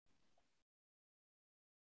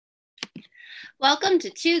Welcome to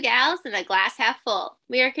Two Gals and a Glass Half Full.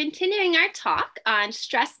 We are continuing our talk on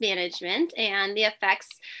stress management and the effects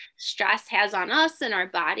stress has on us and our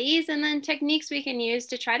bodies, and then techniques we can use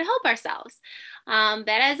to try to help ourselves. But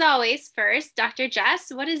as always, first, Dr.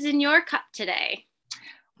 Jess, what is in your cup today?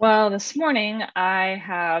 Well, this morning I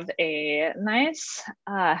have a nice,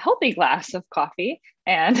 healthy glass of coffee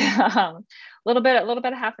and a little bit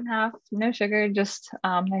of half and half, no sugar, just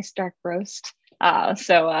nice dark roast.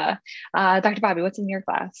 Dr. Bobby, what's in your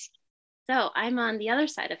glass? So I'm on the other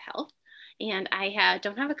side of health, and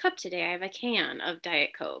don't have a cup today. I have a can of Diet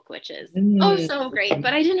Coke, which is Mm. so great.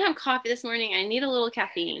 But I didn't have coffee this morning. I need a little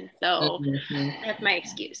caffeine, so Mhm. that's my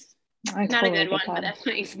excuse. I Not a totally good get one, but that. that's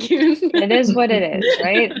my excuse. It is what it is,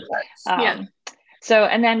 right? Yeah.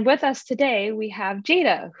 And then with us today, we have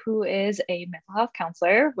Jada, who is a mental health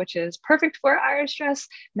counselor, which is perfect for our stress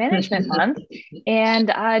management month. And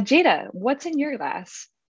Jada, what's in your glass?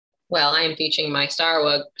 Well, I am featuring my Star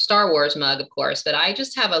Wars mug, of course, but I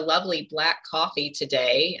just have a lovely black coffee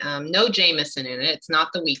today. No Jameson in it. It's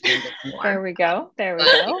not the weekend anymore. There we go. There we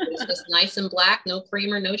But go. it's just nice and black, no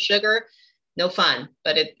creamer, no sugar, no fun.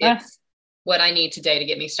 But it's what I need today to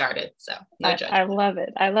get me started. So no judgment. I love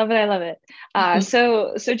it. I love it. I love it.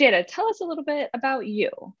 So Jada, tell us a little bit about you.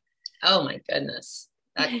 Oh my goodness,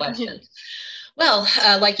 that question. Well,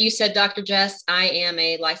 like you said, Dr. Jess, I am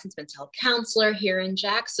a licensed mental health counselor here in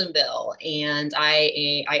Jacksonville, and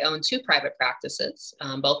I own two private practices,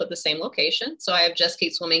 both at the same location. So I have Just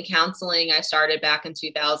Keep Swimming Counseling. I started back in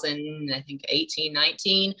 2000, I think 18,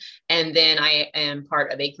 19. And then I am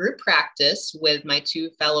part of a group practice with my two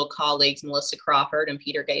fellow colleagues, Melissa Crawford and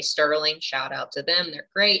Peter Gay Sterling. Shout out to them. They're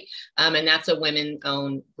great. And that's a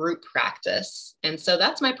women-owned group practice. And so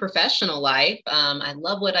that's my professional life. I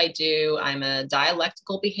love what I do. I'm a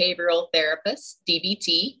dialectical behavioral therapist,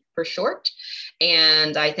 DBT for short.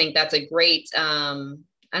 And I think that's a great, I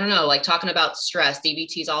don't know, like talking about stress,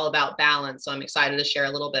 DBT is all about balance. So I'm excited to share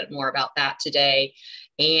a little bit more about that today.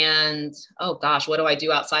 And oh gosh, what do I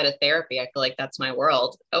do outside of therapy? I feel like that's my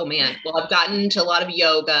world. Oh man. Well, I've gotten into a lot of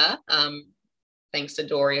yoga. Thanks to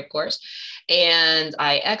Dory, of course. And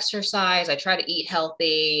I exercise, I try to eat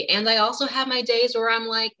healthy. And I also have my days where I'm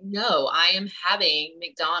like, no, I am having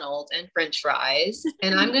McDonald's and French fries,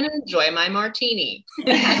 and I'm going to enjoy my martini.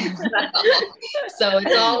 So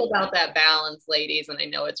it's all about that balance, ladies. And I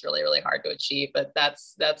know it's really, really hard to achieve, but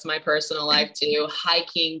that's my personal life too.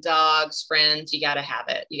 Hiking, dogs, friends, you got to have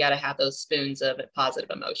it. You got to have those spoons of positive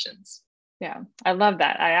emotions. Yeah, I love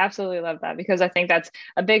that. I absolutely love that because I think that's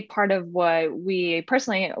a big part of what we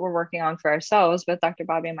personally were working on for ourselves with Dr.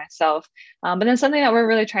 Bobby and myself. But then something that we're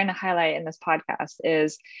really trying to highlight in this podcast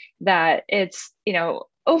is that it's,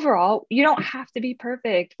 overall, you don't have to be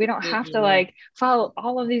perfect. We don't have to like follow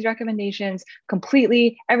all of these recommendations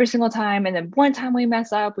completely every single time. And then one time we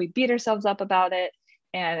mess up, we beat ourselves up about it.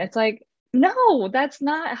 And it's like, no, that's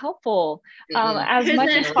not helpful. As much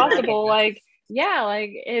as possible, like, yeah,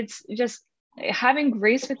 like it's just having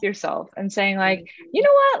grace with yourself and saying like, you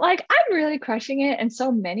know what, like I'm really crushing it in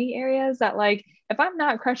so many areas that like if I'm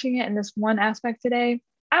not crushing it in this one aspect today,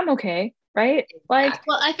 I'm okay, right? Like,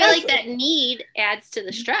 well, I feel like that need adds to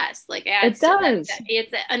the stress, like adds it to does. that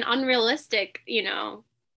it's an unrealistic,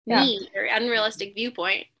 need or unrealistic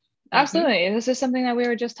viewpoint. Absolutely. This is something that we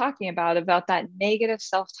were just talking about that negative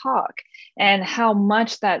self-talk and how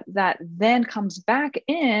much that then comes back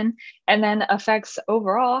in and then affects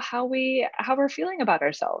overall how we're feeling about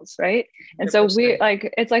ourselves, right? And so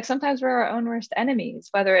 100%. it's like sometimes we're our own worst enemies,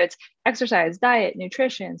 whether it's exercise, diet,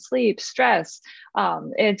 nutrition, sleep, stress.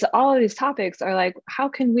 It's all of these topics are like, how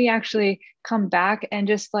can we actually come back and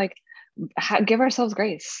just like give ourselves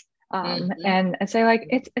grace? And say like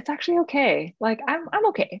it's actually okay. Like I'm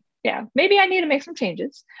okay. Yeah, maybe I need to make some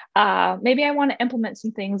changes. Maybe I want to implement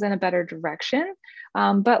some things in a better direction.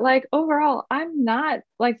 But like overall, I'm not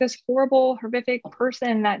like this horrible, horrific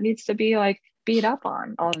person that needs to be like beat up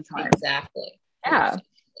on all the time. Exactly. Yeah.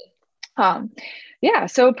 Yeah,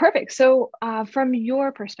 so perfect. So from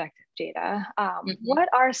your perspective, Jada, what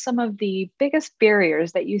are some of the biggest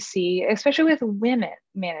barriers that you see, especially with women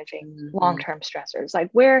managing long-term stressors?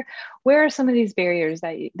 Like where are some of these barriers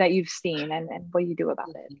that you've seen and what you do about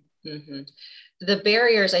it? The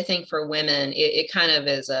barriers, I think, for women, it kind of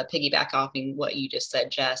is a piggyback off in what you just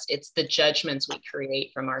said, Jess. It's the judgments we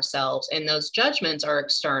create from ourselves, and those judgments are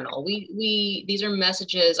external. These are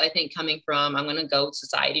messages, I think, coming from, I'm going to go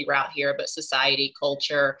society route here, but society,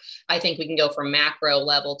 culture. I think we can go from macro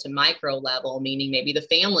level to micro level, meaning maybe the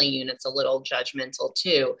family unit's a little judgmental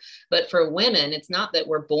too. But for women, it's not that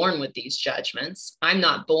we're born with these judgments. I'm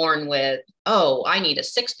not born with, oh, I need a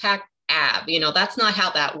six-pack ab. That's not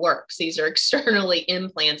how that works. These are externally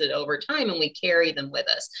implanted over time and we carry them with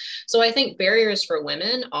us. So I think barriers for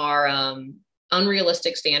women are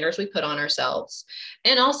unrealistic standards we put on ourselves.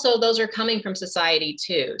 And also those are coming from society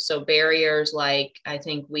too. So barriers like, I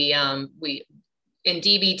think we in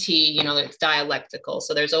DBT, it's dialectical.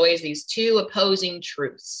 So there's always these two opposing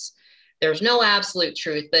truths. There's no absolute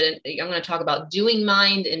truth, but I'm going to talk about doing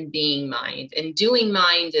mind and being mind. And doing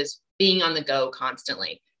mind is being on the go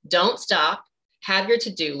constantly. Don't stop. Have your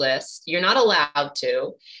to-do list. You're not allowed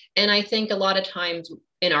to. And I think a lot of times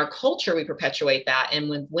in our culture, we perpetuate that. And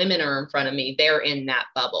when women are in front of me, they're in that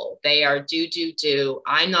bubble. They are do.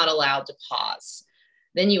 I'm not allowed to pause.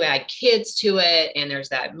 Then you add kids to it, and there's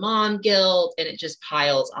that mom guilt, and it just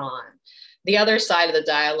piles on. The other side of the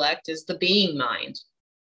dialect is the being mind.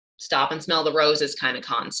 Stop and smell the roses kind of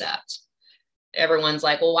concept. Everyone's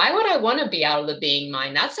like, well, why would I want to be out of the being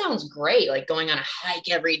mind? That sounds great. Like going on a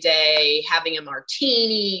hike every day, having a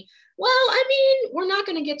martini. Well, I mean, we're not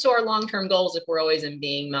going to get to our long-term goals if we're always in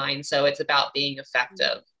being mind. So it's about being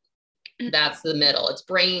effective. That's the middle. It's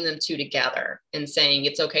bringing them two together and saying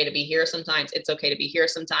it's okay to be here sometimes. It's okay to be here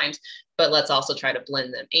sometimes, but let's also try to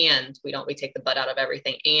blend them. And we take the butt out of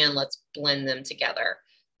everything and let's blend them together.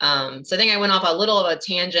 So I think I went off a little of a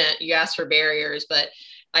tangent. You asked for barriers, but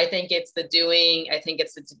I think it's the doing. I think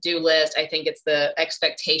it's the to-do list. I think it's the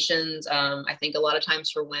expectations. I think a lot of times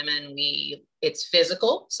for women, it's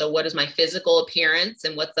physical. So what is my physical appearance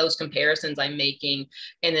and what's those comparisons I'm making?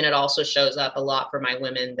 And then it also shows up a lot for my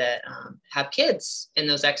women that have kids, and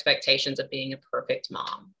those expectations of being a perfect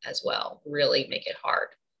mom as well really make it hard.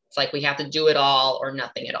 It's like we have to do it all or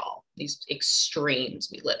nothing at all. These extremes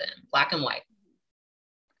we live in, black and white.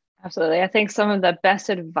 Absolutely. I think some of the best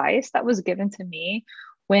advice that was given to me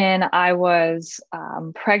when I was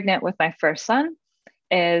pregnant with my first son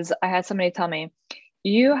is I had somebody tell me,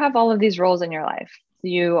 you have all of these roles in your life.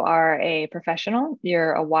 You are a professional,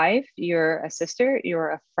 you're a wife, you're a sister,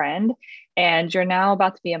 you're a friend, and you're now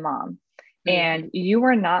about to be a mom. Mm-hmm. And you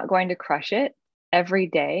are not going to crush it every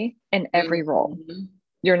day in every role.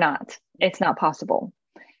 You're not. It's not possible.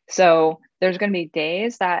 So there's going to be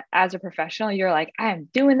days that as a professional, you're like, I'm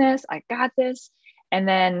doing this, I got this. And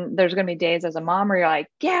then there's going to be days as a mom where you're like,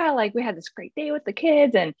 yeah, like we had this great day with the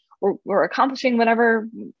kids and we're accomplishing whatever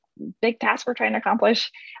big task we're trying to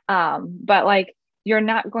accomplish. But like, you're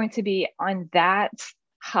not going to be on that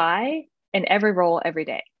high in every role every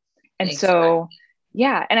day. And exactly. So,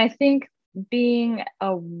 yeah. And I think being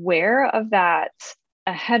aware of that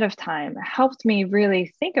ahead of time helped me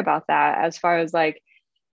really think about that as far as like,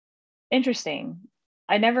 interesting.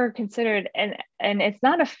 I never considered, and it's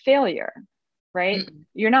not a failure, right? Mm-hmm.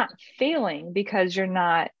 You're not failing because you're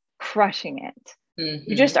not crushing it. Mm-hmm.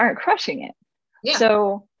 You just aren't crushing it. Yeah.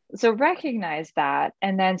 So recognize that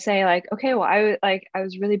and then say like, okay, well, I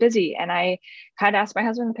was really busy and I had asked my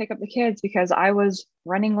husband to pick up the kids because I was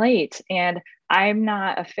running late, and I'm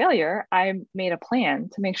not a failure. I made a plan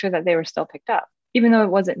to make sure that they were still picked up, even though it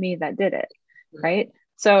wasn't me that did it. Mm-hmm. Right.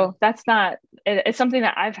 So it's something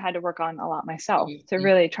that I've had to work on a lot myself to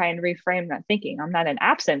really try and reframe that thinking. I'm not an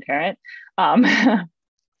absent parent. I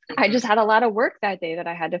just had a lot of work that day that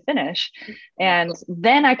I had to finish, and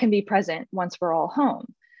then I can be present once we're all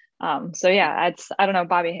home. So yeah, I don't know,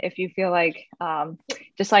 Bobby, if you feel like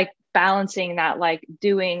just like balancing that, like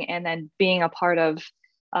doing and then being a part of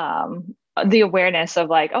the awareness of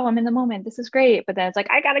like, oh, I'm in the moment, this is great, but then it's like,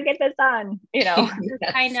 I gotta get this done, Yes.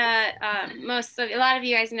 Kind of a lot of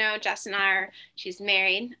you guys know Jess and she's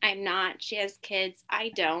married, I'm not, she has kids,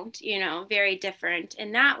 I don't, very different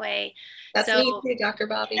in that way. That's me too, Dr.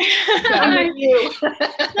 Bobby. So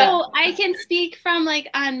I can speak from like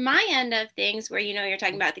on my end of things where, you're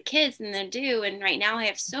talking about the kids and the and right now I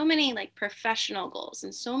have so many like professional goals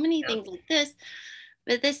and so many things like this.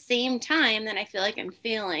 But at the same time, then I feel like I'm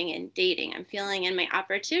failing in dating. I'm failing in my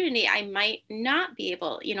opportunity. I might not be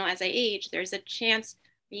able, as I age, there's a chance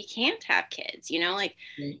you can't have kids, like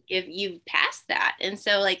if you've passed that. And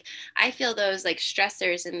so like, I feel those like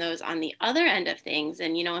stressors and those on the other end of things.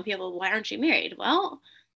 And, when people, why aren't you married? Well,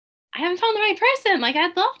 I haven't found the right person. Like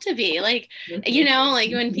I'd love to be like,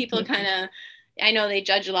 like when people kind of, I know they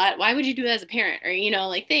judge a lot. Why would you do that as a parent? Or,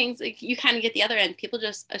 like things like you kind of get the other end. People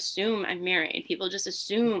just assume I'm married. People just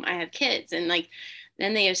assume I have kids. And like,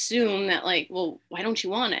 then they assume that like, well, why don't you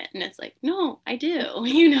want it? And it's like, no, I do,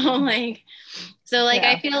 like, so like,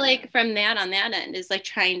 I feel like from that on that end is like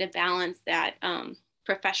trying to balance that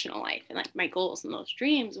professional life and like my goals and those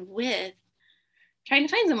dreams with trying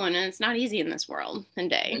to find someone. And it's not easy in this world and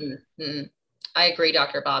day. Mm-hmm. I agree,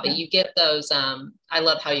 Dr. Bobby. You get those. I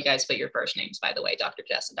love how you guys put your first names, by the way, Dr.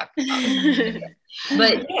 Jess and Dr. Bobby.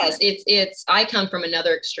 But yes, it's, I come from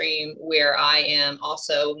another extreme where I am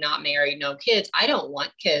also not married, no kids. I don't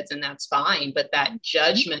want kids, and that's fine. But that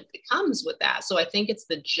judgment that comes with that. So I think it's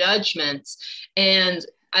the judgments, and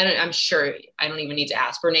I'm sure I don't even need to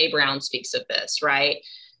ask. Brene Brown speaks of this, right?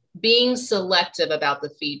 Being selective about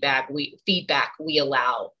the feedback we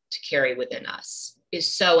allow to carry within us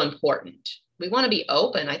is so important. We want to be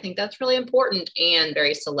open. I think that's really important, and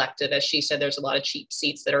very selective. As she said, there's a lot of cheap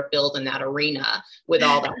seats that are filled in that arena with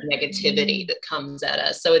all that negativity that comes at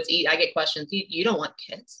us. So I get questions. You don't want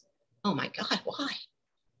kids? Oh my God, why?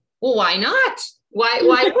 Well, why not? Why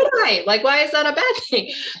would I? Like, why is that a bad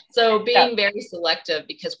thing? So being very selective,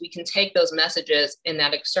 because we can take those messages, and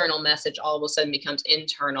that external message all of a sudden becomes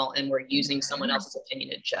internal, and we're using someone else's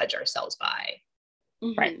opinion to judge ourselves by.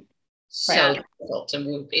 Right. So difficult to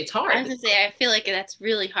move. It's hard. I was gonna say, I feel like that's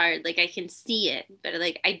really hard. Like I can see it, but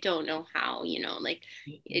like I don't know how, like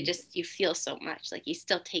it just, you feel so much, like you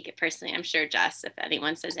still take it personally. I'm sure, Jess, if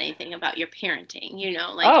anyone says anything about your parenting,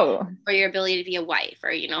 like, or your ability to be a wife,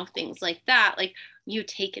 or, things like that, like you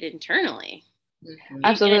take it internally.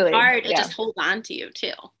 Absolutely. And it's hard to just hold on to you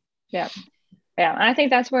too. Yeah. Yeah. And I think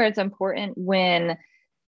that's where it's important when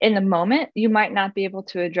in the moment, you might not be able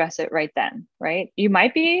to address it right then, right? You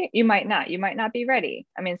might be, you might not be ready.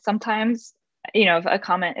 I mean, sometimes, if a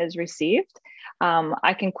comment is received,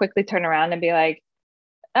 I can quickly turn around and be like,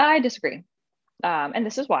 I disagree. And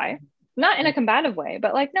this is why, not in a combative way,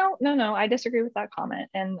 but like, no, I disagree with that comment.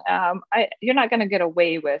 And you're not going to get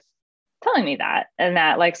away with telling me that, and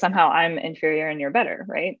that like somehow I'm inferior and you're better,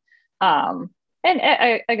 right? And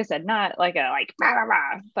like I said, not like rah, rah,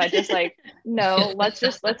 rah, but just like, no, let's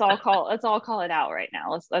all call it out right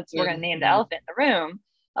now. We're going to name the elephant in the room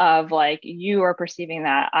of like, you are perceiving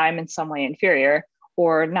that I'm in some way inferior,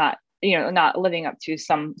 or not, not living up to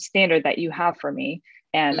some standard that you have for me.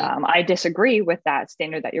 And I disagree with that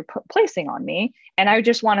standard that you're placing on me. And I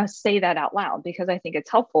just want to say that out loud, because I think it's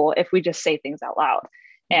helpful if we just say things out loud.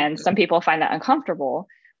 And some people find that uncomfortable.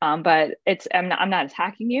 But I'm not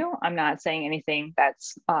attacking you. I'm not saying anything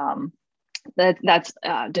that's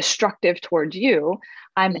destructive towards you.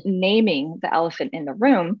 I'm naming the elephant in the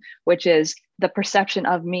room, which is the perception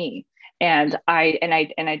of me. And I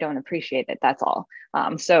don't appreciate it. That's all.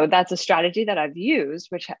 So that's a strategy that I've used,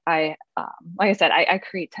 which like I said, I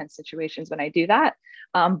create tense situations when I do that.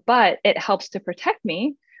 But it helps to protect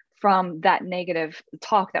me from that negative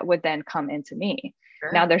talk that would then come into me.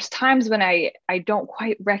 Sure. Now there's times when I don't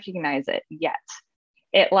quite recognize it yet.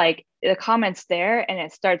 It like the comment's there and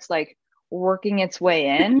it starts like working its way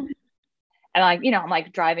in. And like, I'm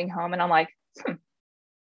like driving home and I'm like,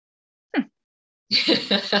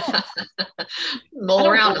 Mull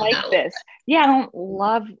around like this. Yeah, I don't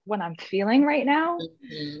love what I'm feeling right now.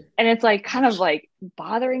 And it's like kind of like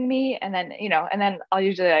bothering me. And then, and then I'll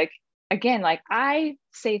usually like, again, like I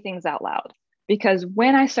say things out loud, because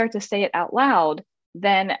when I start to say it out loud,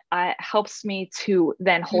 then it helps me to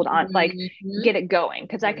then hold on, like get it going,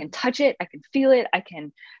 because I can touch it, I can feel it, I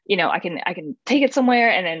can, I can take it somewhere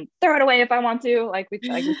and then throw it away if I want to. Like we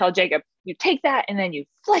tell Jacob, you take that and then you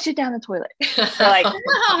flush it down the toilet. Or like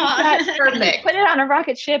perfect. Put it on a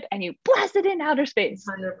rocket ship and you blast it in outer space.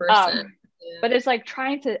 100%. But it's like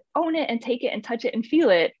trying to own it and take it and touch it and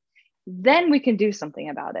feel it. Then we can do something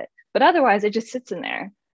about it. But otherwise, it just sits in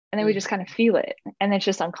there, and then we just kind of feel it, and it's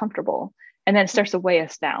just uncomfortable. And then it starts to weigh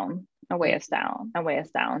us down and weigh us down and weigh us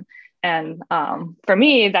down. And for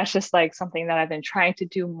me, that's just like something that I've been trying to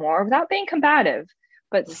do more without being combative,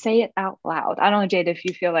 but say it out loud. I don't know, Jade, if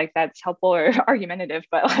you feel like that's helpful or argumentative,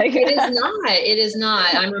 but like it is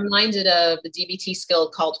not. I'm reminded of the DBT skill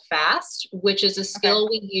called FAST, which is a skill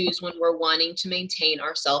we use when we're wanting to maintain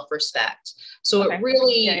our self-respect. So it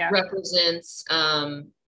really represents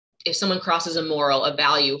if someone crosses a moral, a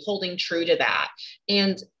value, holding true to that.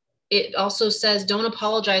 And it also says, don't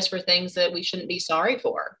apologize for things that we shouldn't be sorry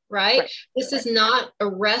for, right? This is not a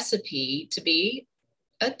recipe to be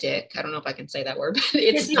a dick. I don't know if I can say that word, but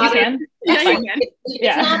it's not.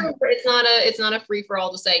 It's not a free for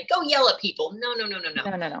all to say, go yell at people. No.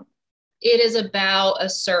 No. It is about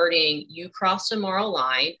asserting, you crossed a moral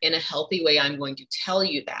line. In a healthy way, I'm going to tell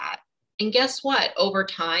you that. And guess what? Over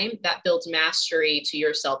time, that builds mastery to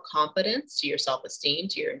your self-confidence, to your self-esteem,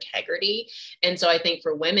 to your integrity. And so I think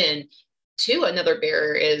for women, too, another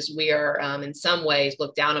barrier is we are in some ways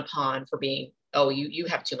looked down upon for being, you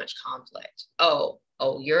have too much conflict. Oh,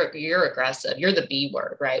 you're aggressive. You're the B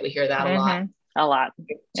word, right? We hear that a lot. A lot.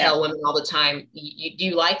 Tell women all the time, do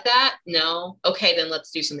you like that? No. Okay, then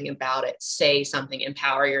let's do something about it. Say something,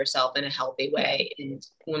 empower yourself in a healthy way. And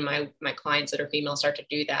when my clients that are female start to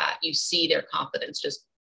do that, you see their confidence just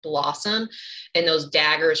blossom, and those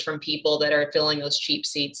daggers from people that are filling those cheap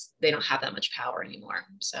seats, they don't have that much power anymore.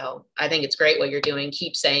 So I think it's great what you're doing.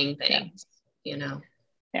 Keep saying things, you know?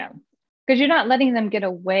 Yeah. Because you're not letting them get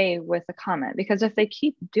away with a comment, because if they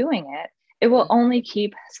keep doing it, it will only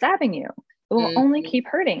keep stabbing you. It will only keep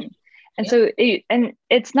hurting. And so, and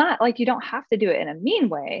it's not like you don't have to do it in a mean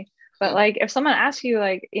way, but like if someone asks you,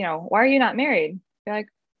 like, you know, why are you not married? You're like,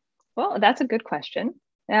 well, that's a good question.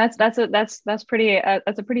 That's a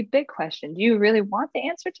pretty big question. Do you really want the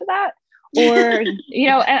answer to that? Or, you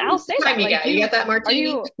know, and I'll say that, like, you got that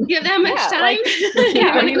martini? You have that much time? Like,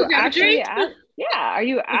 are you actually are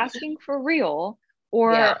you asking for real,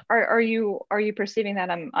 or are you perceiving that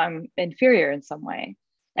I'm inferior in some way?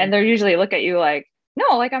 And they're usually look at you like,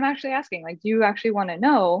 no, like I'm actually asking, like, do you actually want to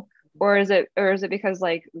know? Or is it because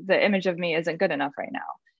like the image of me isn't good enough right now?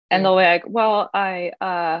 And they'll be like, well,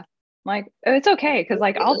 like, it's okay, because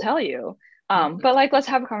like I'll tell you. But like, let's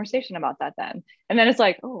have a conversation about that then. And then it's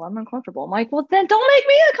like, oh, I'm uncomfortable. I'm like, well, then don't make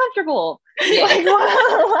me uncomfortable. Yeah. Like,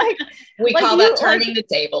 like, we call that turning the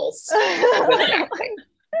tables.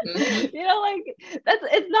 You know, like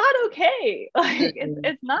it's not okay. Like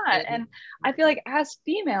it's not. And I feel like as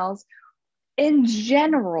females in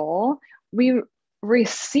general, we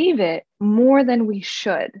receive it more than we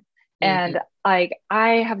should. And like,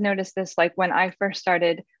 I have noticed this, like when I first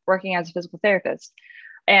started working as a physical therapist,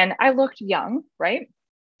 and I looked young, right?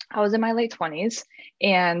 I was in my late 20s,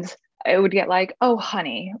 and I would get like, oh,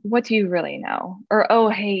 honey, what do you really know? Or, oh,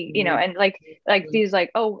 hey, you know, and like these like,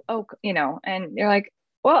 oh, you know, and you're like,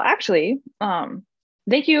 well, actually,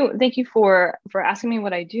 thank you for asking me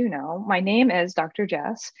what I do know. My name is Dr.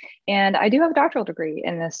 Jess, and I do have a doctoral degree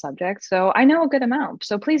in this subject, so I know a good amount.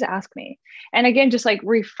 So please ask me. And again, just like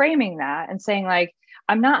reframing that and saying like,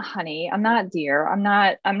 I'm not honey, I'm not dear, I'm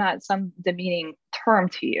not some demeaning term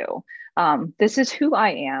to you. This is who I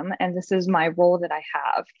am, and this is my role that I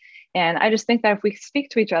have. And I just think that if we speak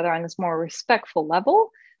to each other on this more respectful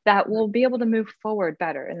level, that we'll be able to move forward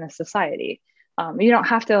better in this society. You don't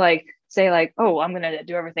have to like say like, oh, I'm going to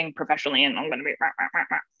do everything professionally and I'm going to be,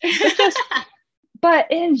 it's just,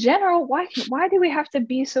 but in general, why do we have to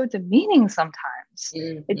be so demeaning sometimes?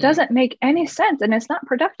 It doesn't make any sense, and it's not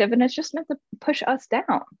productive, and it's just meant to push us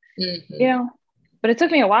down, you know? But it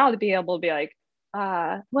took me a while to be able to be like,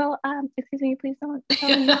 well, excuse me, please don't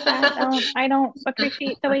tell me that. I don't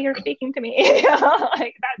appreciate the way you're speaking to me.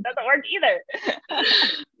 Like that doesn't work either.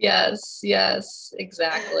 Yes,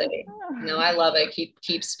 exactly. No, I love it.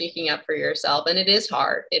 Keep speaking up for yourself. And it is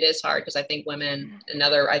hard. It is hard because I think women,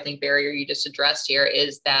 another, I think, barrier you just addressed here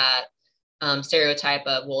is that stereotype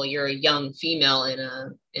of, well, you're a young female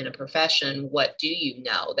in a profession. What do you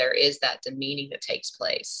know? There is that demeaning that takes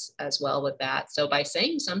place as well with that. So by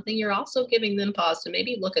saying something, you're also giving them pause to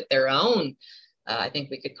maybe look at their own. I think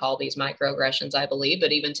we could call these microaggressions, I believe,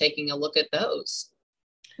 but even taking a look at those.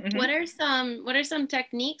 What are some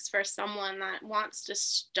techniques for someone that wants to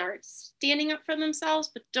start standing up for themselves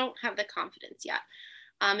but don't have the confidence yet?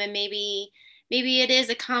 And maybe it is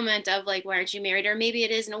a comment of like, why aren't you married? Or maybe it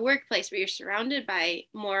is in a workplace where you're surrounded by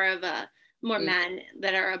more men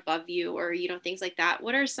that are above you, or, you know, things like that.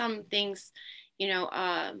 What are some things, you know,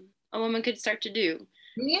 a woman could start to do?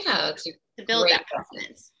 Yeah, to build that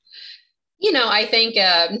confidence. You know, I think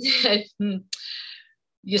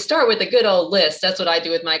you start with a good old list. That's what I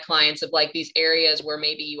do with my clients, of like these areas where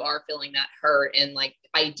maybe you are feeling that hurt, and like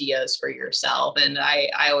ideas for yourself. And I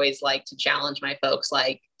always like to challenge my folks,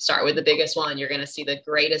 like, start with the biggest one. You're going to see the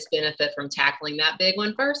greatest benefit from tackling that big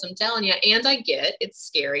one first. I'm telling you. And I get it's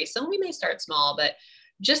scary. So we may start small, but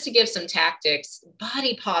just to give some tactics,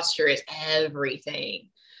 body posture is everything.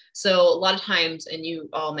 So a lot of times, and you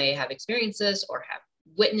all may have experiences or have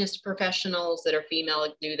witnessed professionals that are female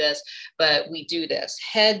do this, but we do this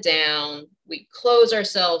head down, we close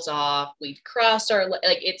ourselves off, we cross our,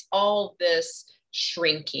 like, it's all this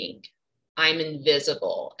shrinking. I'm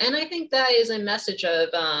invisible. And I think that is a message of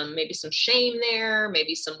maybe some shame there,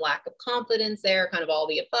 maybe some lack of confidence there, kind of all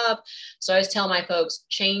the above. So I always tell my folks,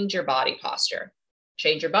 change your body posture.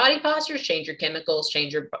 Change your body posture, change your chemicals,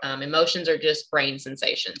 change your emotions, or just brain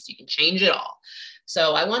sensations. You can change it all.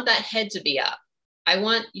 So I want that head to be up. I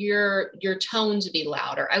want your tone to be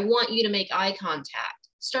louder. I want you to make eye contact.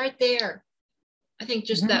 Start there. I think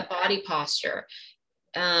just that body posture.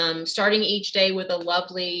 Starting each day with a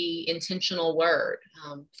lovely intentional word,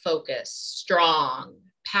 focus, strong,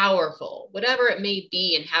 powerful, whatever it may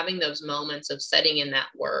be, and having those moments of setting in that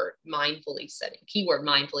word, mindfully setting, keyword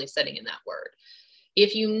mindfully setting in that word.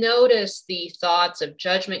 If you notice the thoughts of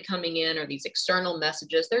judgment coming in or these external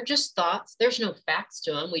messages, they're just thoughts. There's no facts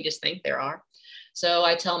to them. We just think there are. So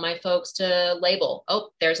I tell my folks to label,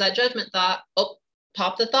 oh, there's that judgment thought. Oh,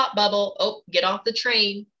 pop the thought bubble. Oh, get off the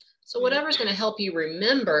train. So whatever's going to help you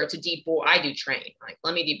remember to deboard. I do train, like,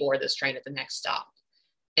 let me deboard this train at the next stop,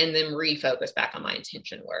 and then refocus back on my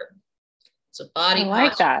intention word. So body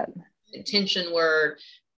like posture, that. Intention word,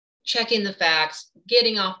 checking the facts,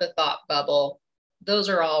 getting off the thought bubble. Those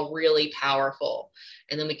are all really powerful.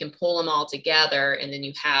 And then we can pull them all together. And then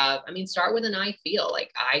you have, start with an I feel.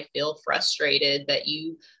 Like, I feel frustrated that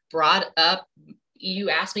you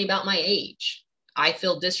asked me about my age. I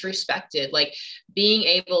feel disrespected. Like, being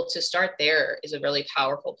able to start there is a really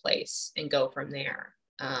powerful place, and go from there.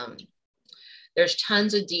 There's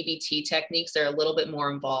tons of DBT techniques that are a little bit more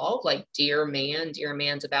involved, like Dear Man. Dear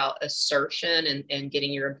Man's about assertion and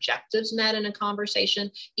getting your objectives met in a conversation.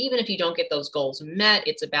 Even if you don't get those goals met,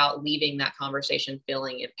 it's about leaving that conversation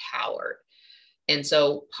feeling empowered. And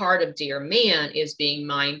so part of Dear Man is being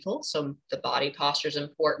mindful. So the body posture is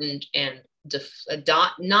important, and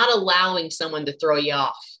not allowing someone to throw you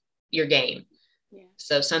off your game. Yeah.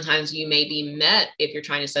 So sometimes you may be met, if you're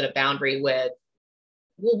trying to set a boundary, with,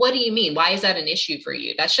 well, what do you mean? Why is that an issue for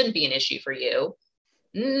you? That shouldn't be an issue for you.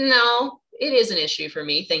 No, it is an issue for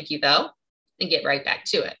me. Thank you, though. And get right back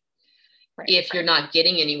to it. Right. If you're not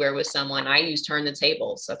getting anywhere with someone, I use turn the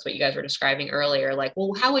tables. That's what you guys were describing earlier. Like,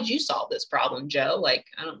 well, how would you solve this problem, Joe? Like,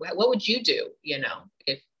 what would you do,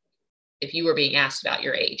 if you were being asked about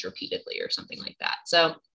your age repeatedly or something like that?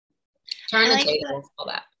 So turn the tables, all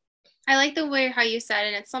that. I like the way how you said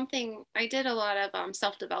it. It's something I did a lot of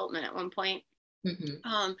self-development at one point.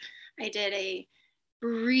 Mm-hmm. I did a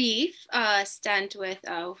brief stint with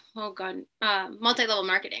multi-level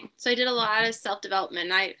marketing. So I did a lot of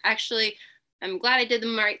self-development. I'm glad I did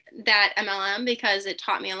that MLM, because it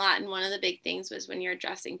taught me a lot. And one of the big things was, when you're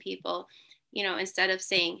addressing people, instead of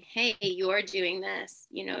saying, hey, you're doing this,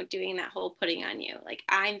 doing that whole putting on you, like,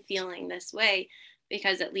 I'm feeling this way,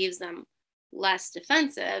 because it leaves them less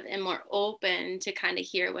defensive and more open to kind of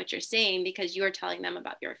hear what you're saying, because you're telling them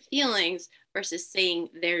about your feelings versus saying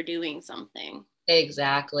they're doing something.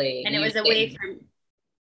 Exactly. And it was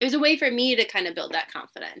a way for me to kind of build that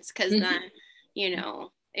confidence, because then,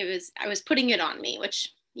 I was putting it on me,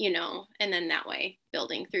 which, and then that way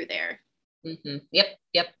building through there. Mm-hmm.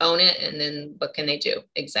 Yep. Own it. And then what can they do?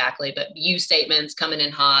 Exactly. But you statements coming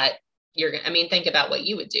in hot, think about what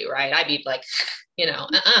you would do, right? I'd be like,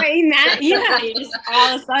 That, yeah, you just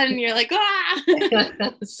all of a sudden you're like, ah.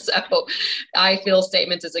 So I feel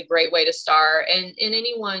statements is a great way to start. And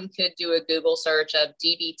anyone could do a Google search of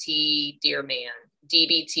DBT, Dear Man,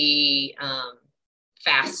 DBT,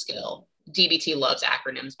 Fast Skill. DBT loves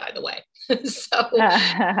acronyms, by the way. So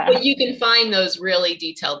but you can find those really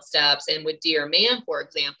detailed steps. And with Dear Man, for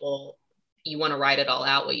example, you want to write it all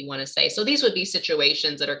out, what you want to say. So these would be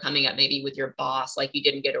situations that are coming up maybe with your boss, like you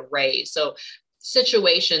didn't get a raise. So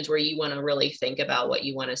situations where you want to really think about what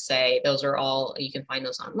you want to say. Those are all, you can find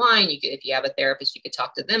those online. If you have a therapist, you could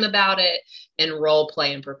talk to them about it, and role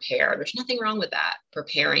play and prepare. There's nothing wrong with that.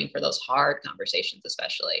 Preparing for those hard conversations,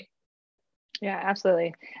 especially. Yeah,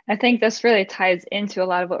 absolutely. I think this really ties into a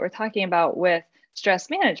lot of what we're talking about with stress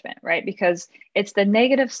management, right? Because it's the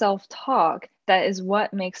negative self-talk that is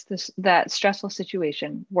what makes that stressful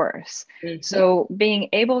situation worse. Mm-hmm. So being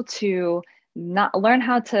able to learn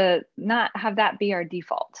how to not have that be our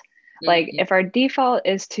default. Mm-hmm. Like, if our default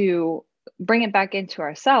is to bring it back into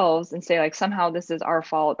ourselves and say, like, somehow this is our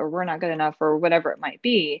fault, or we're not good enough, or whatever it might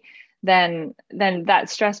be, then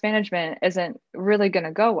that stress management isn't really going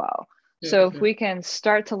to go well. So if we can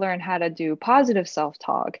start to learn how to do positive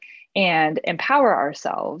self-talk and empower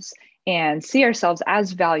ourselves and see ourselves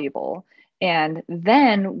as valuable, and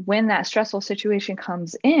then when that stressful situation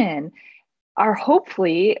comes in, our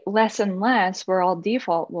hopefully less and less where all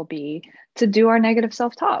default will be to do our negative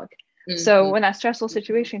self-talk. Mm-hmm. So when that stressful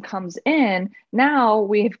situation comes in, now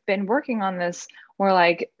we've been working on this more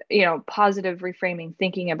like, positive reframing,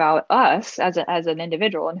 thinking about us as an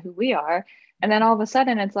individual and who we are. And then all of a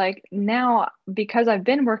sudden it's like, now, because I've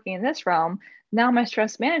been working in this realm, now my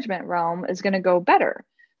stress management realm is going to go better,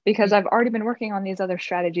 because I've already been working on these other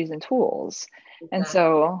strategies and tools. Exactly. And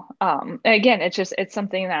so, again, it's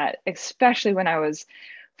something that, especially when I was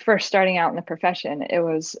first starting out in the profession, it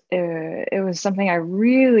was something I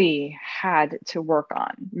really had to work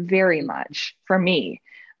on very much for me.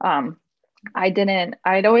 I'd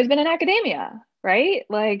always been in academia, right?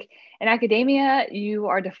 Like, in academia, you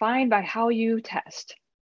are defined by how you test.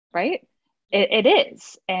 right? It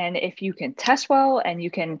is. And if you can test well and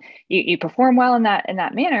you perform well in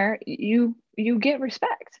that manner, you get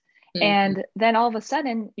respect. Mm-hmm. And then all of a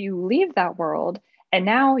sudden you leave that world and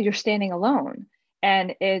now you're standing alone.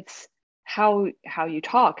 And it's how you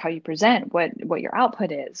talk, how you present, what your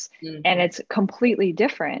output is. Mm-hmm. And it's completely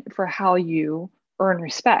different for how you earn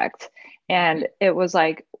respect. And it was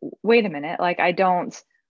like, wait a minute, like I don't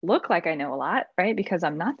look like I know a lot, right? Because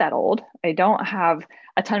I'm not that old. I don't have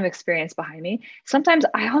a ton of experience behind me. Sometimes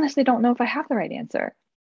I honestly don't know if I have the right answer.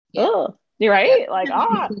 Yeah. Oh, you're right. Yeah. Like,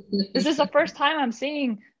 this is the first time I'm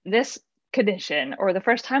seeing this condition, or the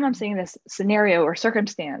first time I'm seeing this scenario or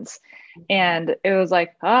circumstance. And it was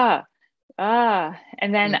like, and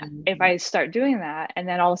then if I start doing that, and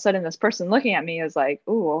then all of a sudden this person looking at me is like,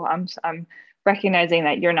 "Ooh, I'm recognizing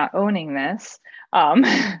that you're not owning this,"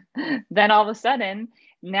 then all of a sudden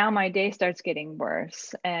now my day starts getting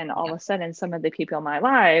worse, and all of a sudden some of the people in my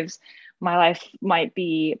life might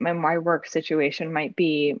be, my work situation might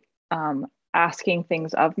be asking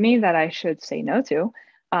things of me that I should say no to,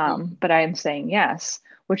 but I am saying yes,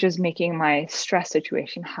 which is making my stress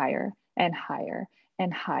situation higher and higher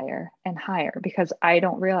and higher and higher, because I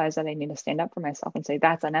don't realize that I need to stand up for myself and say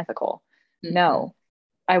that's unethical. No,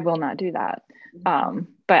 I will not do that.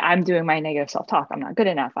 But I'm doing my negative self-talk. I'm not good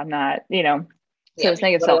enough. I'm not, so it's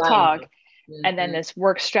negative self-talk. And then this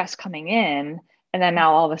work stress coming in, and then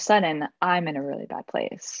now all of a sudden I'm in a really bad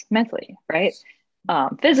place mentally, right?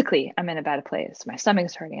 Physically, I'm in a bad place. My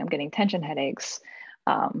stomach's hurting. I'm getting tension headaches.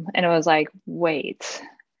 And it was like, wait,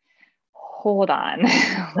 hold on.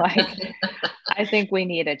 Like, I think we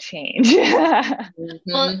need a change.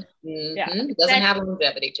 Well, It doesn't have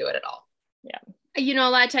longevity to it at all. Yeah. A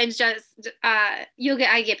lot of times just I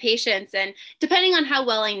get patients, and depending on how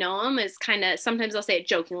well I know them is kind of, sometimes I'll say it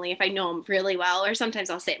jokingly if I know them really well, or sometimes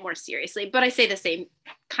I'll say it more seriously, but I say the same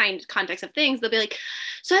context of things. They'll be like,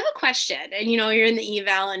 so I have a question, and you're in the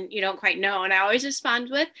eval and you don't quite know, and I always respond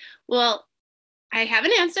with, well, I have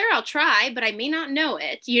an answer. I'll try, but I may not know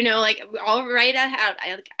it. Like I'll write it out.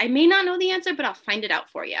 I may not know the answer, but I'll find it out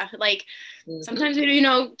for you. Like sometimes,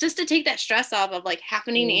 just to take that stress off of like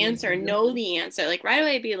having to answer, know the answer. Like right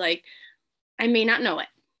away, be like, I may not know it,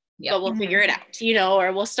 but we'll figure it out.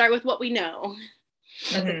 Or we'll start with what we know.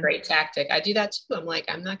 That's a great tactic. I do that too. I'm like,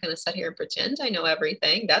 I'm not going to sit here and pretend I know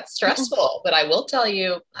everything. That's stressful, but I will tell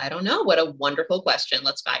you, I don't know. What a wonderful question.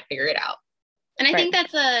 Let's figure it out. And I think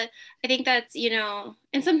that's,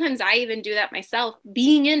 and sometimes I even do that myself.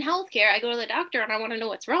 Being in healthcare, I go to the doctor and I want to know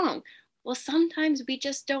what's wrong. Well, sometimes we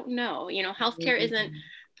just don't know. Healthcare isn't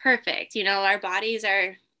perfect. Our bodies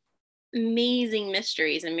are amazing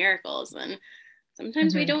mysteries and miracles. And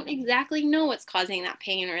sometimes we don't exactly know what's causing that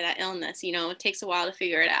pain or that illness. It takes a while to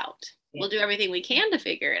figure it out. We'll do everything we can to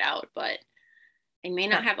figure it out, but I may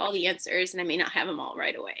not have all the answers, and I may not have them all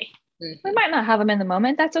right away. We might not have them in the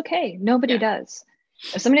moment. That's okay. Nobody does.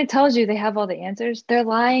 If somebody tells you they have all the answers, they're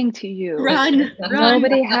lying to you. Run.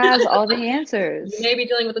 Nobody has all the answers. You may be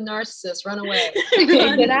dealing with a narcissist. Run away.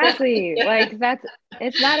 Exactly. Like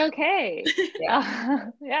it's not okay.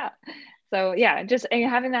 Yeah. So just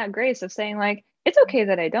having that grace of saying like, it's okay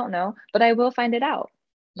that I don't know, but I will find it out.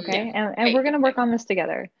 Okay. And we're going to work on this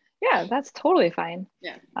together. Yeah, that's totally fine.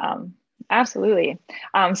 Yeah. Absolutely.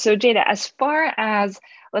 So Jada, as far as,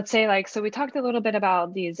 let's say, so we talked a little bit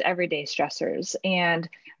about these everyday stressors and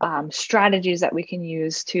strategies that we can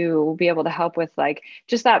use to be able to help with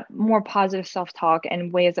just that more positive self-talk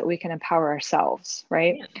and ways that we can empower ourselves,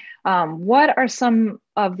 right? Yeah. What are some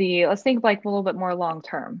of let's think a little bit more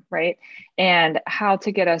long-term, right? And how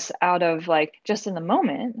to get us out of just in the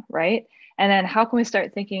moment, right? And then how can we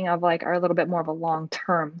start thinking of our little bit more of a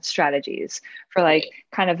long-term strategies for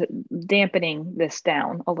kind of dampening this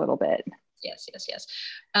down a little bit? Yes.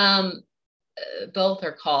 Both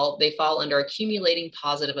they fall under accumulating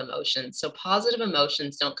positive emotions. So positive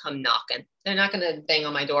emotions don't come knocking. They're not going to bang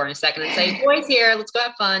on my door in a second and say, boys here, let's go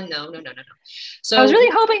have fun. No. So I was really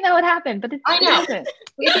hoping that would happen, but I know.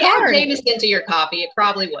 If you add Jameson to your coffee, it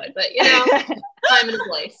probably would, but time and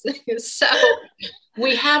place. So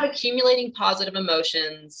we have accumulating positive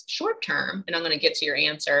emotions short term, and I'm going to get to your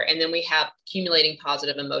answer. And then we have accumulating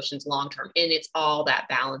positive emotions long term, and it's all that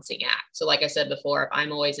balancing act. So like I said before, if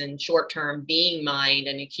I'm always in short term being mind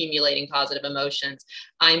and accumulating positive emotions,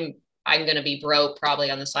 I'm going to be broke probably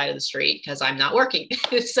on the side of the street because I'm not working.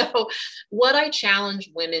 So what I challenge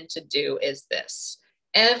women to do is this.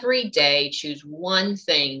 Every day, choose one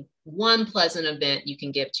thing, one pleasant event you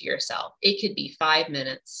can give to yourself. It could be 5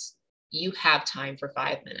 minutes. You have time for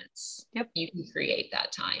 5 minutes. Yep. You can create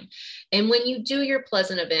that time. And when you do your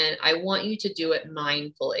pleasant event, I want you to do it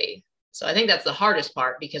mindfully. So I think that's the hardest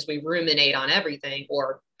part, because we ruminate on everything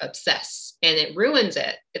or obsess, and it ruins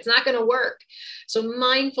it. It's not going to work. So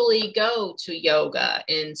mindfully go to yoga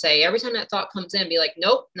and say, every time that thought comes in, be like,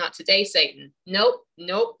 nope, not today, Satan. Nope,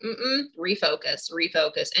 refocus.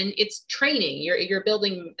 And it's training. You're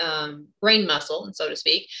building brain muscle, and so to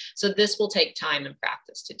speak. So this will take time and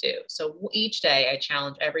practice to do. So each day I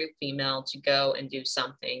challenge every female to go and do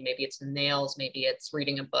something. Maybe it's nails, maybe it's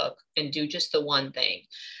reading a book, and do just the one thing.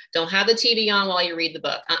 Don't have the TV on while you read the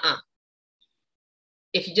book.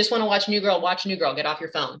 If you just want to watch New Girl, watch New Girl. Get off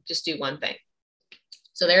your phone. Just do one thing.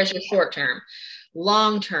 So there's your short term.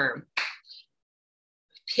 Long term,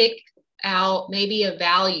 pick out maybe a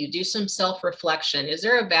value. Do some self-reflection. Is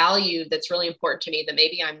there a value that's really important to me that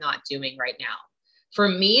maybe I'm not doing right now? For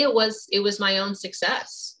me, it was my own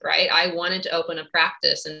success, right? I wanted to open a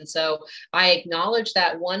practice. And so I acknowledged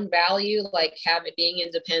that one value, like being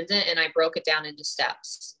independent, and I broke it down into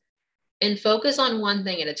steps. And focus on one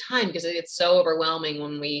thing at a time, because it's so overwhelming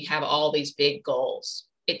when we have all these big goals.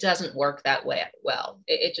 It doesn't work that way well.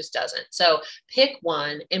 It just doesn't. So pick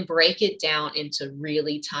one and break it down into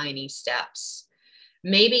really tiny steps.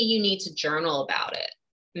 Maybe you need to journal about it.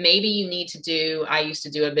 Maybe you need to I used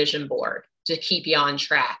to do a vision board to keep you on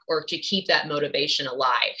track, or to keep that motivation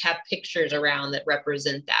alive. Have pictures around that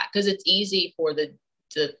represent that, because it's easy for the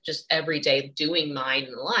just everyday doing mind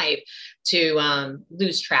in life to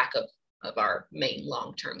lose track of our main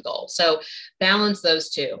long-term goal. So balance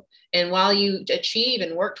those two. And while you achieve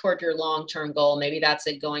and work toward your long-term goal, maybe that's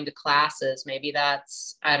going to classes, maybe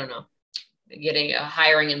that's, I don't know,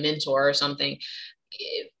 hiring a mentor or something.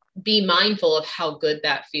 Be mindful of how good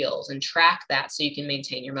that feels and track that, so you can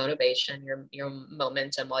maintain your motivation, your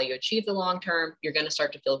momentum. While you achieve the long-term, you're going to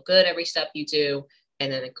start to feel good every step you do.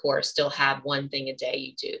 And then of course, still have one thing a day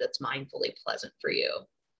you do that's mindfully pleasant for you.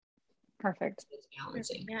 Perfect.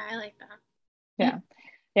 Balancing. Yeah, I like that. Yeah.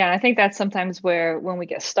 Yeah. And I think that's sometimes when we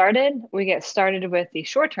get started with the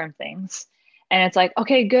short-term things, and it's like,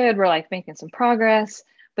 okay, good. We're like making some progress,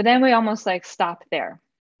 but then we almost like stop there.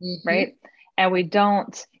 Mm-hmm. Right. And we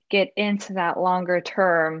don't get into that longer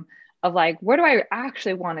term of like, where do I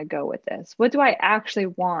actually want to go with this? What do I actually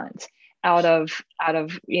want out of,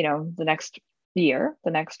 the next year,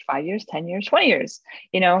 the next 5 years, 10 years, 20 years?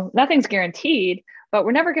 Nothing's guaranteed, but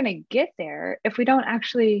we're never going to get there if we don't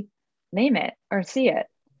actually name it or see it.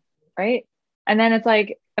 Right. And then it's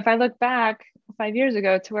like, if I look back 5 years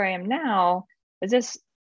ago to where I am now, is this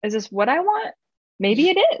what I want? Maybe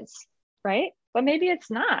it is, right? But maybe it's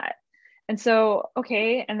not. And so,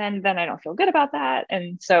 okay. And then I don't feel good about that.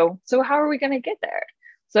 And so how are we going to get there?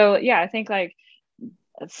 So yeah, I think like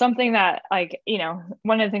something that like,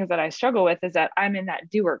 one of the things that I struggle with is that I'm in that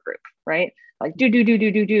doer group, right? Like do.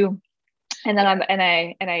 And then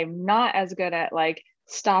I'm not as good at like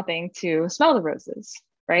stopping to smell the roses.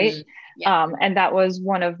 Right. Yeah. And that was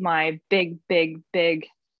one of my big things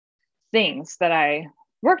that I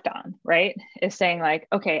worked on, right? Is saying like,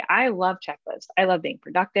 okay, I love checklists. I love being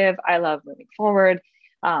productive. I love moving forward.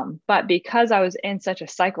 But because I was in such a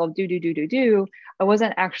cycle of do, I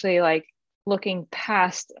wasn't actually like looking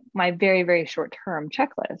past my very, very short-term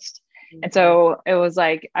checklist. Mm-hmm. And so it was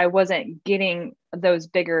like, I wasn't getting those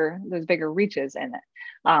bigger reaches in it.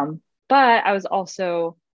 But I was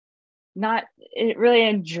also not really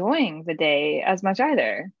enjoying the day as much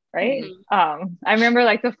either. Right. Mm-hmm. I remember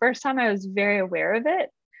like the first time I was very aware of it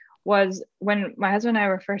was when my husband and I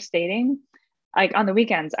were first dating. Like on the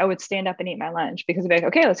weekends, I would stand up and eat my lunch because I'd be like,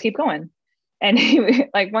 okay, let's keep going. And he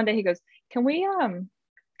like one day he goes, can we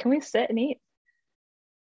sit and eat?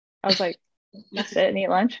 I was like, sit and eat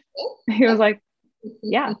lunch? He was like,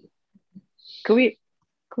 yeah. Could we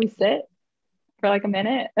sit for like a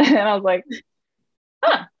minute? And I was like,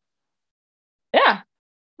 huh. Yeah,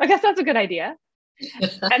 I guess that's a good idea.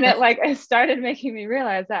 And it started making me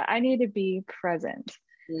realize that I need to be present.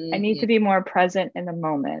 Mm-hmm. I need to be more present in the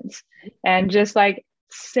moment and just like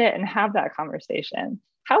sit and have that conversation.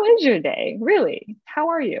 How is your day? Really? How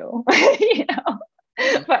are you?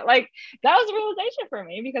 But like that was a realization for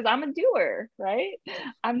me because I'm a doer, right?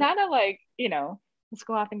 I'm not a let's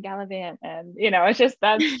go off and gallivant and it's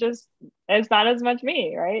not as much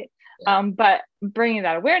me, right? But bringing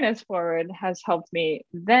that awareness forward has helped me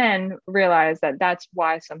then realize that that's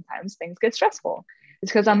why sometimes things get stressful.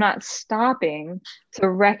 It's because I'm not stopping to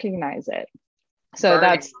recognize it. So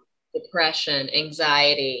that's depression,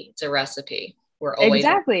 anxiety. It's a recipe. We're always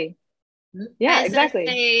exactly. Yeah,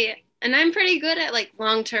 exactly. And I'm pretty good at like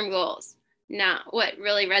long-term goals. Now, what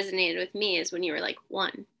really resonated with me is when you were like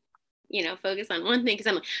 1. focus on one thing because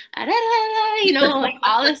I'm like, ah, da, da, da, like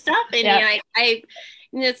all this stuff.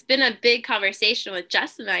 And it's been a big conversation with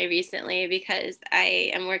Jess and I recently because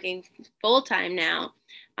I am working full time now.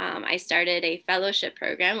 I started a fellowship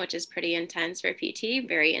program, which is pretty intense for PT,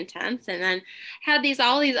 very intense. And then had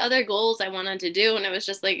all these other goals I wanted to do. And it was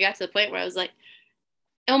just like, got to the point where I was like,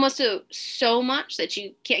 almost so much that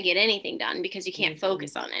you can't get anything done because you can't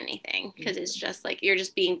focus on anything because it's just like you're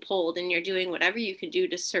just being pulled and you're doing whatever you can do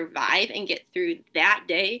to survive and get through that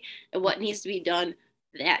day and what needs to be done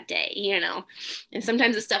that day, and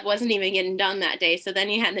sometimes the stuff wasn't even getting done that day. So then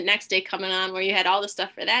you had the next day coming on where you had all the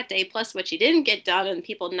stuff for that day, plus what you didn't get done and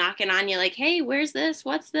people knocking on you like, hey, where's this?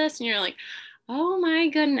 What's this? And you're like, oh my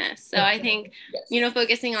goodness. So I think,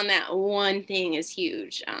 focusing on that one thing is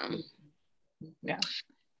huge.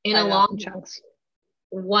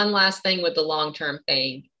 One last thing with the long-term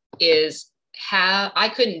thing is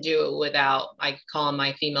I couldn't do it without, I call them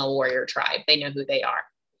my female warrior tribe. They know who they are,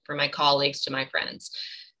 from my colleagues to my friends.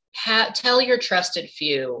 Tell your trusted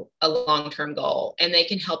few a long-term goal and they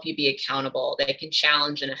can help you be accountable. They can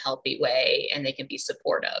challenge in a healthy way and they can be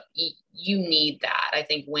supportive. You need that. I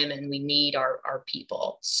think women, we need our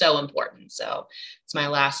people. So important. So it's my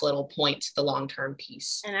last little point to the long-term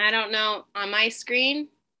piece. And I don't know, on my screen,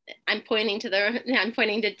 I'm pointing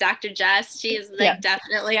to Dr. Jess. She is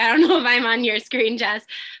definitely, I don't know if I'm on your screen, Jess,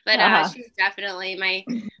 but she's definitely my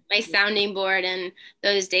sounding board. And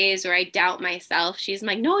those days where I doubt myself, she's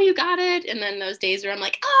like, no, you got it. And then those days where I'm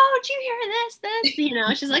like, oh, did you hear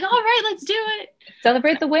this? She's like, all right, let's do it.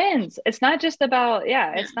 Celebrate the wins. It's not just about,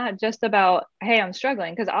 it's not just about, hey, I'm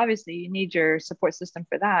struggling, because obviously you need your support system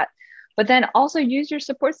for that. But then also use your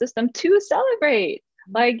support system to celebrate.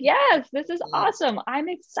 Like, yes, this is awesome. I'm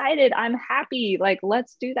excited. I'm happy. Like,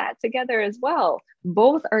 let's do that together as well.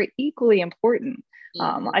 Both are equally important.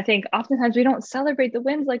 I think oftentimes we don't celebrate the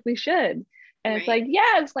wins like we should. And it's like,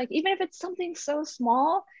 yes, like even if it's something so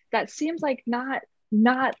small that seems like not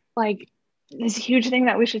like this huge thing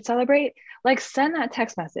that we should celebrate, like send that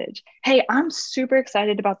text message. Hey, I'm super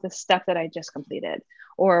excited about this step that I just completed,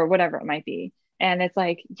 or whatever it might be. And it's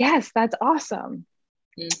like, yes, that's awesome.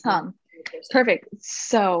 Perfect.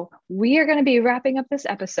 So we are going to be wrapping up this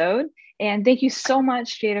episode, and thank you so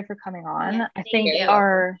much, Jada, for coming on. I think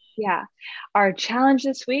our challenge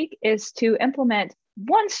this week is to implement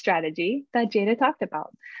one strategy that Jada talked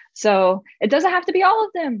about. So it doesn't have to be all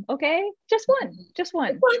of them. Okay. Just one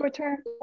short term.